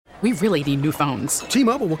We really need new phones.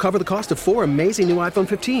 T-Mobile will cover the cost of 4 amazing new iPhone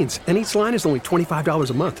 15s, and each line is only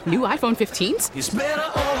 $25 a month. New iPhone 15s? It's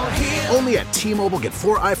better over here. Only at T-Mobile, get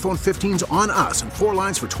 4 iPhone 15s on us and 4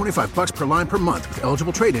 lines for $25 per line per month with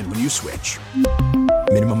eligible trade-in when you switch.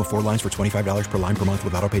 Minimum of 4 lines for $25 per line per month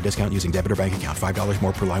with autopay discount using debit or bank account. $5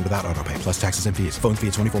 more per line without autopay, plus taxes and fees. Phone fee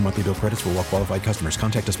at 24 monthly bill credits for well-qualified customers.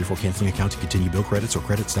 Contact us before canceling account to continue bill credits or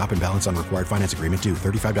credit stop and balance on required finance agreement due.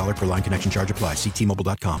 $35 per line connection charge applies. See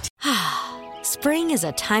T-Mobile.com. Spring is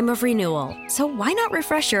a time of renewal, so why not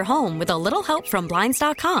refresh your home with a little help from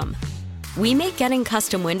Blinds.com? We make getting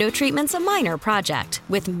custom window treatments a minor project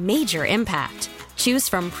with major impact. Choose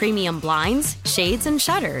from premium blinds, shades, and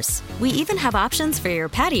shutters. We even have options for your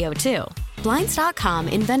patio, too. Blinds.com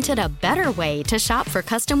invented a better way to shop for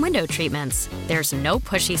custom window treatments. There's no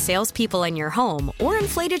pushy salespeople in your home or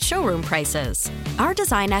inflated showroom prices. Our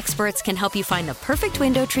design experts can help you find the perfect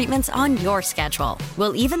window treatments on your schedule.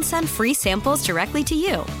 We'll even send free samples directly to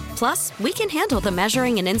you. Plus, we can handle the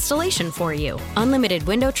measuring and installation for you. Unlimited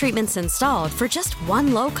window treatments installed for just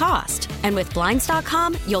one low cost. And with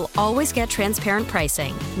Blinds.com, you'll always get transparent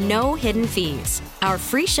pricing. No hidden fees. Our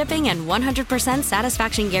free shipping and 100%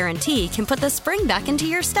 satisfaction guarantee can put the spring back into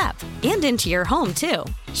your step and into your home, too.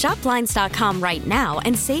 Shop Blinds.com right now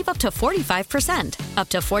and save up to 45%. Up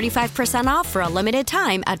to 45% off for a limited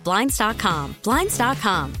time at Blinds.com.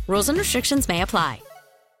 Blinds.com. Rules and restrictions may apply.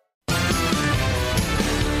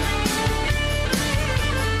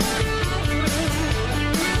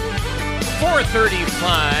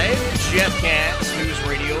 4:35, Jeff Katz, News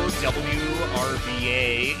Radio,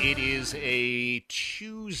 WRVA. It is a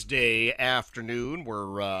Tuesday afternoon.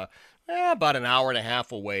 We're about an hour and a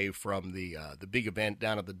half away from the big event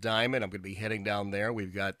down at the Diamond. I'm going to be heading down there.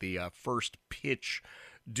 We've got the first pitch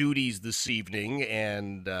duties this evening,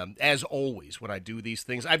 and as always, when I do these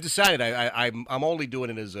things, I've decided I'm only doing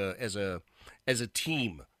it as a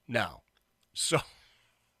team now. So.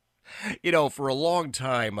 You know, for a long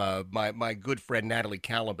time, my good friend Natalie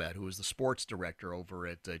Calabat, who is the sports director over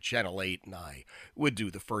at Channel 8, and I would do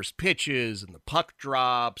the first pitches and the puck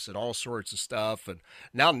drops and all sorts of stuff. And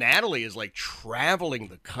now Natalie is like traveling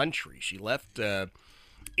the country. She left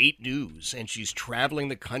 8 News, and she's traveling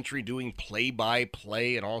the country doing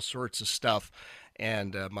play-by-play and all sorts of stuff.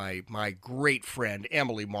 And my great friend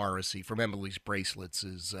Emily Morrissey from Emily's Bracelets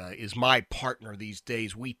is my partner these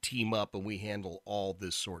days. We team up and we handle all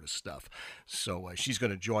this sort of stuff. So she's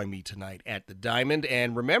going to join me tonight at the Diamond.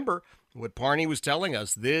 And remember what Parney was telling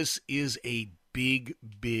us. This is a big,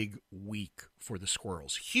 big week for the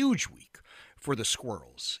Squirrels. Huge week for the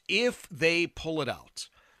Squirrels. If they pull it out,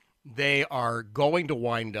 they are going to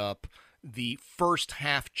wind up the first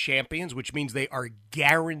half champions, which means they are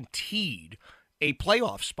guaranteed a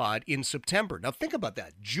playoff spot in September. Now think about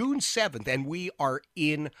that, June 7th, and we are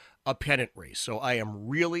in a pennant race. So I am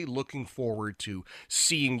really looking forward to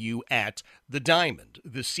seeing you at the Diamond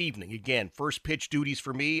this evening. Again, first pitch duties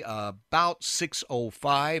for me about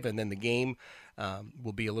 6:05, and then the game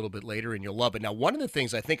will be a little bit later, and you'll love it. Now, one of the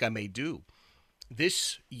things I think I may do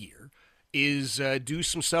this year is do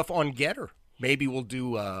some stuff on Getter. Maybe we'll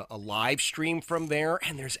do a live stream from there,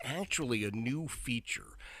 and there's actually a new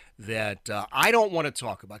feature that I don't want to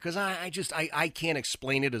talk about because I can't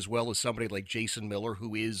explain it as well as somebody like Jason Miller,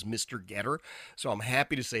 who is Mr. Getter. So I'm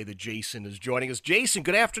happy to say that Jason is joining us. Jason,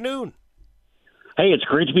 good afternoon. Hey, it's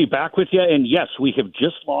great to be back with you. And yes, we have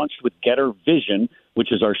just launched with Getter Vision,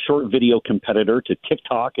 which is our short video competitor to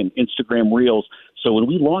TikTok and Instagram Reels. So when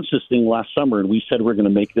we launched this thing last summer and we said we're going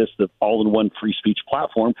to make this the all-in-one free speech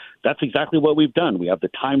platform, that's exactly what we've done. We have the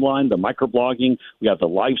timeline, the microblogging, we have the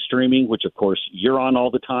live streaming, which, of course, you're on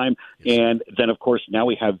all the time. Yes. And then, of course, now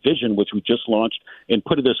we have Vision, which we just launched. And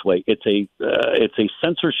put it this way, it's a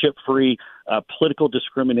censorship-free, political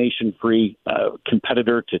discrimination-free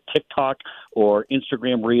competitor to TikTok or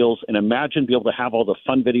Instagram Reels. And imagine being able to have all the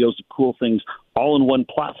fun videos, the cool things, all in one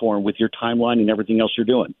platform with your timeline and everything else you're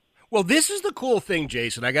doing. Well, this is the cool thing,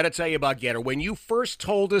 Jason. I got to tell you about Getter. When you first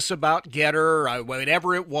told us about Getter,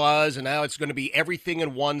 whatever it was, and now it's going to be everything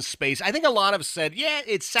in one space, I think a lot of us said, yeah,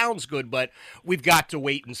 it sounds good, but we've got to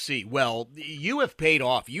wait and see. Well, you have paid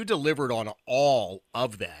off. You delivered on all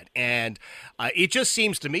of that. And it just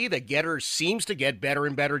seems to me that Getter seems to get better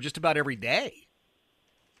and better just about every day.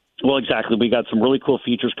 Well, exactly. We got some really cool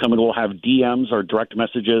features coming. We'll have DMs or direct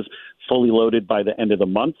messages fully loaded by the end of the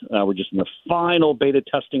month. We're just in the final beta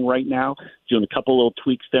testing right now, doing a couple little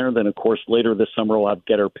tweaks there. And then, of course, later this summer, we'll have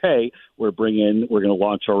Getter Pay. We're going to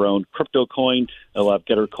launch our own crypto coin. We'll have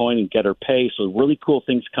Getter Coin and Getter Pay. So really cool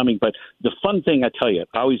things coming. But the fun thing, I tell you,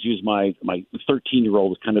 I always use my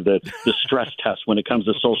 13-year-old as kind of the stress test when it comes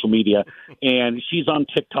to social media. And she's on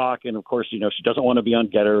TikTok. And, of course, she doesn't want to be on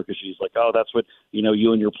Getter because she's like, oh, that's what,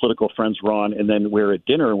 you and your political friends were on. And then we're at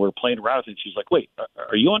dinner and we're playing around with it. And she's like, wait,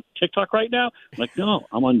 are you on TikTok right now? I'm like, no,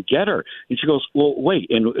 I'm on Getter. And she goes, well, wait.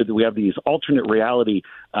 And we have these alternate reality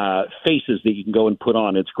faces that you can go and put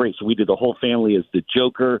on. It's great. So we did the whole family as the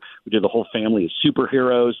Joker. We did the whole family as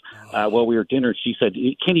superheroes. While we were at dinner, she said,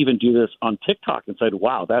 you can't even do this on TikTok. And said,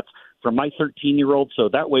 wow, that's for my 13-year-old. So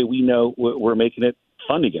that way we know we're making it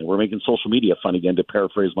fun again. We're making social media fun again, to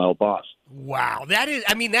paraphrase my old boss. Wow, that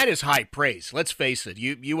is high praise. Let's face it.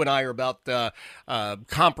 You and I are about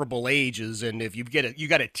comparable ages, and if you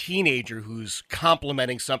got a teenager who's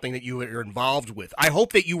complimenting something that you are involved with, I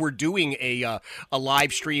hope that you were doing a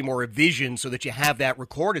live stream or a vision so that you have that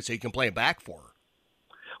recorded so you can play it back for her.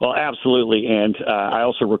 Well, absolutely. And I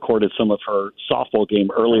also recorded some of her softball game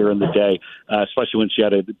earlier in the day, especially when she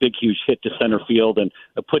had a big, huge hit to center field, and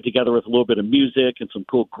put together with a little bit of music and some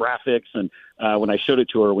cool graphics. And when I showed it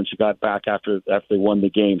to her when she got back after they won the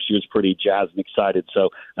game, she was pretty jazzed and excited. So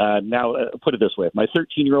now, put it this way, if my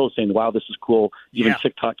 13-year-old is saying, wow, this is cool, even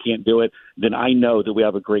TikTok can't do it, then I know that we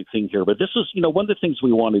have a great thing here. But this is, one of the things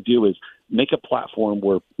we want to do is make a platform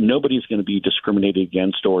where nobody's going to be discriminated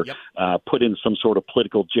against or put in some sort of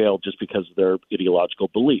political jail just because of their ideological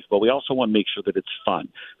belief. But we also want to make sure that it's fun.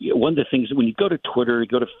 One of the things, when you go to Twitter, you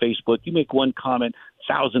go to Facebook, you make one comment,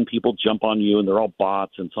 1,000 people jump on you, and they're all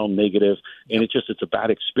bots and it's all negative, and it's a bad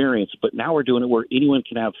experience. But now we're doing it where anyone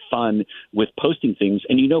can have fun with posting things.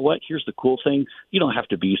 And you know what? Here's the cool thing: you don't have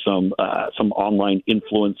to be some online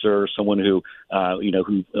influencer, someone who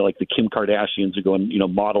like the Kim Kardashians who go and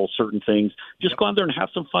model certain things. Just go out there and have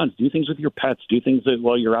some fun. Do things with your pets. Do things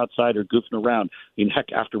while you're outside or goofing around. I mean,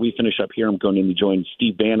 heck, after we finish up here, I'm going in to join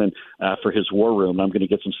Steve Bannon for his War Room. I'm going to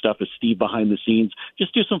get some stuff with Steve behind the scenes.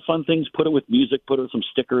 Just do some fun things. Put it with music. Put it with some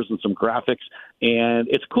stickers and some graphics, and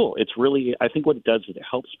it's cool. It's really, I think what it does is it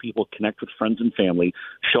helps people connect with friends and family,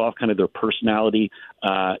 show off kind of their personality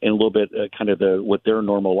and a little bit kind of what their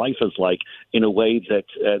normal life is like, in a way that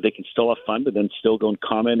they can still have fun, but then still go and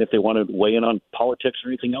comment if they want to weigh in on politics or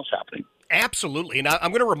anything else happening. Absolutely. And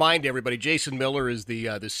I'm going to remind everybody, Jason Miller is the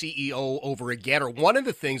CEO over at Getter. One of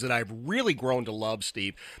the things that I've really grown to love,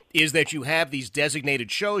 Steve, is that you have these designated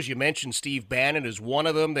shows. You mentioned Steve Bannon is one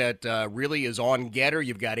of them that really is on Getter.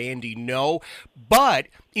 You've got Andy No. But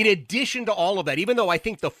in addition to all of that, even though I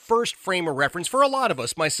think the first frame of reference for a lot of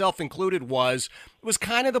us, myself included, was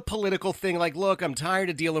kind of the political thing. Like, look, I'm tired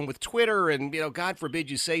of dealing with Twitter, and God forbid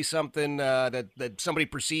you say something that somebody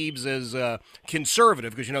perceives as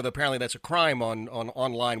conservative, because apparently that's a crime on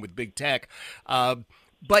online with big tech.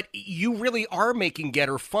 But you really are making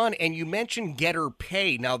Getter fun, and you mentioned Getter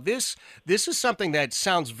Pay. Now, this is something that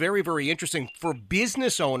sounds very, very interesting for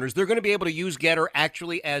business owners. They're going to be able to use Getter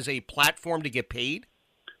actually as a platform to get paid?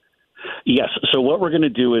 Yes. So what we're going to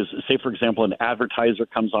do is, say, for example, an advertiser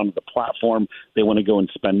comes onto the platform. They want to go and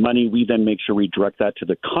spend money. We then make sure we direct that to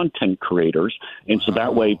the content creators. And so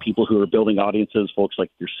that way, people who are building audiences, folks like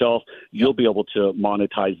yourself, you'll be able to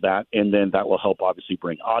monetize that. And then that will help obviously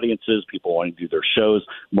bring audiences, people wanting to do their shows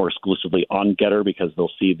more exclusively on Getter, because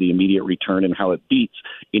they'll see the immediate return and how it beats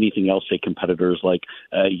anything else, say competitors like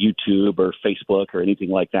YouTube or Facebook or anything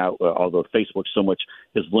like that, although Facebook so much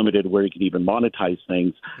is limited where you can even monetize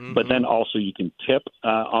things. Mm-hmm. But then also you can tip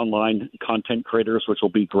online content creators, which will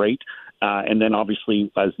be great. And then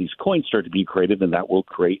obviously as these coins start to be created, then that will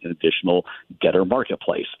create an additional Getter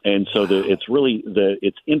marketplace. And so it's really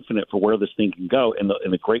it's infinite for where this thing can go. And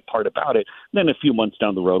the great part about it, then a few months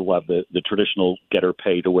down the road, we'll have the traditional Getter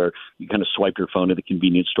Pay, to where you kind of swipe your phone at the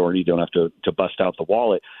convenience store and you don't have to bust out the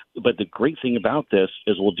wallet. But the great thing about this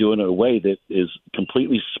is we'll do it in a way that is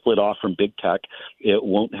completely split off from big tech. It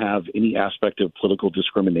won't have any aspect of political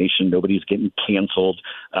discrimination. Nobody's getting canceled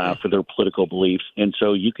for their political beliefs. And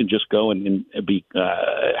so you can just go and be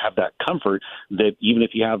have that comfort that even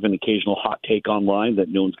if you have an occasional hot take online, that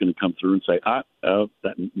no one's going to come through and say,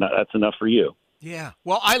 that's enough for you. Yeah.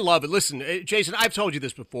 Well, I love it. Listen, Jason, I've told you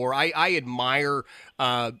this before. I admire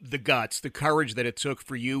the guts, the courage that it took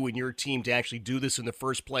for you and your team to actually do this in the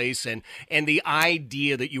first place, and the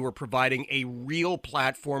idea that you were providing a real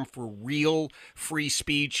platform for real free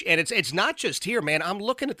speech. And it's not just here, man. I'm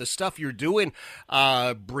looking at the stuff you're doing.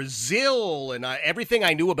 Brazil and everything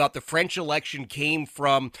I knew about the French election came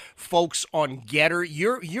from folks on Getter.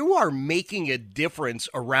 You are making a difference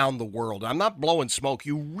around the world. I'm not blowing smoke.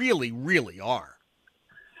 You really, really are.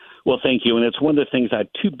 Well, thank you. And it's one of the things, I had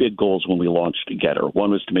two big goals when we launched Getter.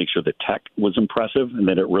 One was to make sure the tech was impressive and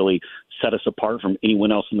that it really set us apart from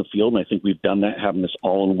anyone else in the field. And I think we've done that, having this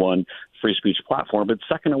all-in-one free speech platform. But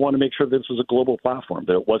second, I want to make sure that this was a global platform,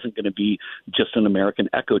 that it wasn't going to be just an American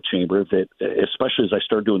echo chamber, that especially as I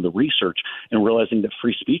started doing the research and realizing that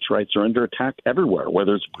free speech rights are under attack everywhere,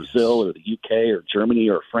 whether it's Brazil or the UK or Germany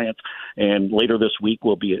or France. And later this week,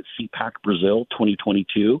 we'll be at CPAC Brazil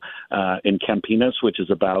 2022 in Campinas, which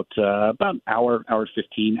is about an hour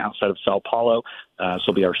 15 outside of Sao Paulo. So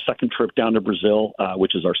it'll be our second trip down to Brazil,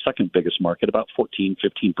 which is our second biggest market, about 15%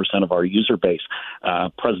 of our user base.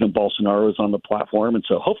 President Bolsonaro is on the platform, and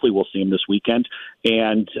so hopefully we'll see him this weekend.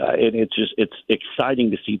 And it's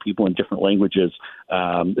exciting to see people in different languages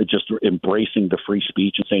just embracing the free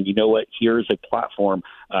speech and saying, you know what, here's a platform.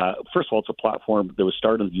 First of all, it's a platform that was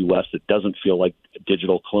started in the U.S. that doesn't feel like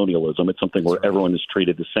digital colonialism. It's something where everyone is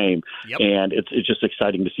treated the same, and it's just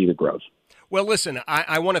exciting to see the growth. Well, listen,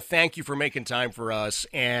 I want to thank you for making time for us,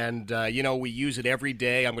 and we use it every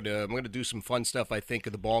day. I'm gonna do some fun stuff, I think,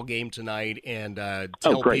 at the ball game tonight, and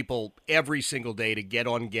tell people every single day to get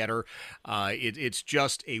on Getter. It's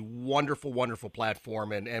just a wonderful, wonderful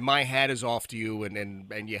platform, and my hat is off to you,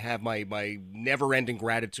 and you have my never-ending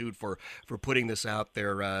gratitude for putting this out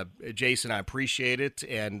there, Jason. I appreciate it,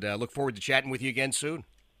 and look forward to chatting with you again soon.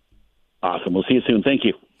 Awesome. We'll see you soon. Thank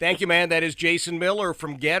you. Thank you, man. That is Jason Miller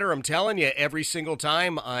from Getter. I'm telling you, every single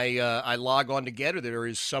time I log on to Getter, there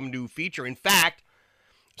is some new feature. In fact,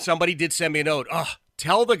 somebody did send me a note.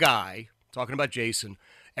 Tell the guy, talking about Jason,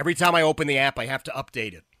 every time I open the app, I have to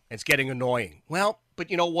update it. It's getting annoying. Well,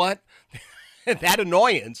 but you know what? That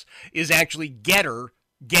annoyance is actually Getter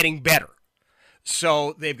getting better.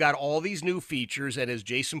 So they've got all these new features, and as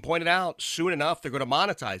Jason pointed out, soon enough, they're going to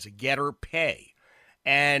monetize it, Getter Pay.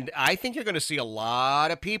 And I think you're going to see a lot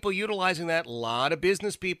of people utilizing that, a lot of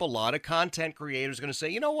business people, a lot of content creators going to say,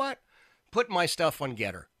 you know what, put my stuff on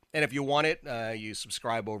Getter. And if you want it, you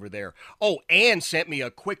subscribe over there. Oh, Ann sent me a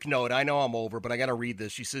quick note. I know I'm over, but I got to read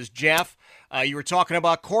this. She says, Jeff, you were talking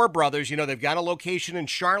about Core Brothers. You know, they've got a location in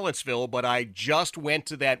Charlottesville, but I just went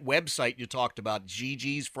to that website you talked about,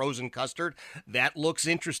 Gigi's Frozen Custard. That looks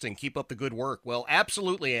interesting. Keep up the good work. Well,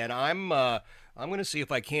 absolutely, Ann. I'm going to see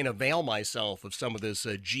if I can avail myself of some of this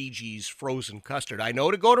Gigi's Frozen Custard. I know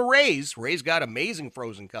to go to Ray's. Ray's got amazing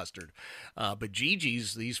frozen custard. But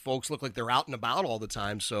Gigi's, these folks look like they're out and about all the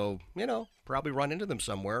time. So, probably run into them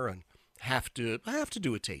somewhere and have to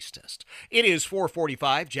do a taste test. It is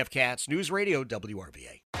 4:45. Jeff Katz, News Radio,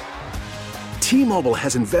 WRVA. T-Mobile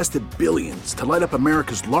has invested billions to light up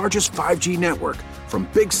America's largest 5G network, from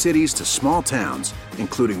big cities to small towns,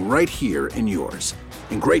 including right here in yours.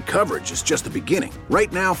 And great coverage is just the beginning.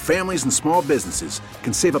 Right now, families and small businesses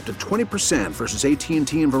can save up to 20% versus AT&T and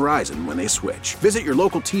Verizon when they switch. Visit your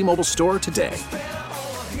local T-Mobile store today.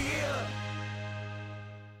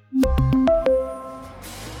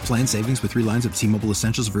 Plan savings with 3 lines of T-Mobile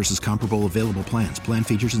Essentials versus comparable available plans. Plan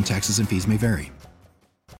features and taxes and fees may vary.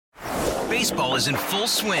 Baseball is in full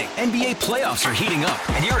swing. NBA playoffs are heating up,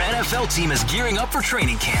 and your NFL team is gearing up for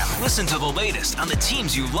training camp. Listen to the latest on the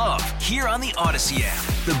teams you love here on the Odyssey app.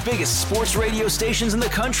 The biggest sports radio stations in the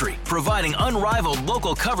country, providing unrivaled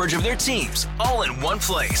local coverage of their teams, all in one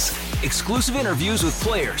place. Exclusive interviews with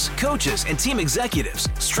players, coaches, and team executives,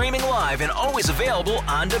 streaming live and always available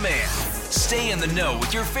on demand. Stay in the know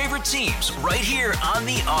with your favorite teams right here on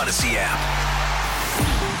the Odyssey app.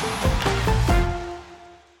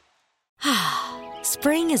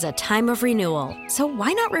 Spring is a time of renewal, so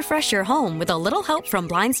why not refresh your home with a little help from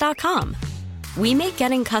Blinds.com? We make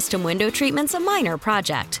getting custom window treatments a minor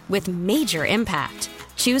project with major impact.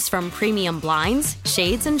 Choose from premium blinds,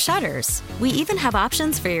 shades, and shutters. We even have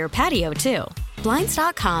options for your patio, too.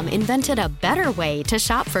 Blinds.com invented a better way to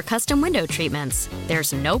shop for custom window treatments.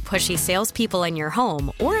 There's no pushy salespeople in your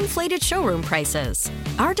home or inflated showroom prices.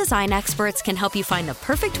 Our design experts can help you find the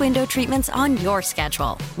perfect window treatments on your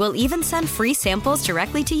schedule. We'll even send free samples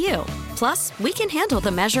directly to you. Plus, we can handle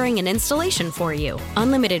the measuring and installation for you.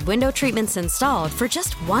 Unlimited window treatments installed for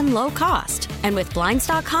just one low cost. And with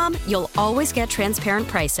Blinds.com, you'll always get transparent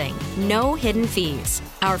pricing. No hidden fees.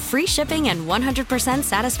 Our free shipping and 100%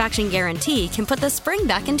 satisfaction guarantee can put the spring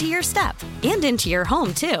back into your step and into your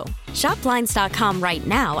home, too. Shop Blinds.com right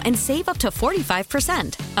now and save up to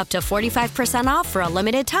 45%. Up to 45% off for a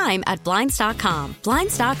limited time at Blinds.com.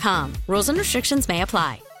 Blinds.com. Rules and restrictions may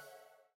apply.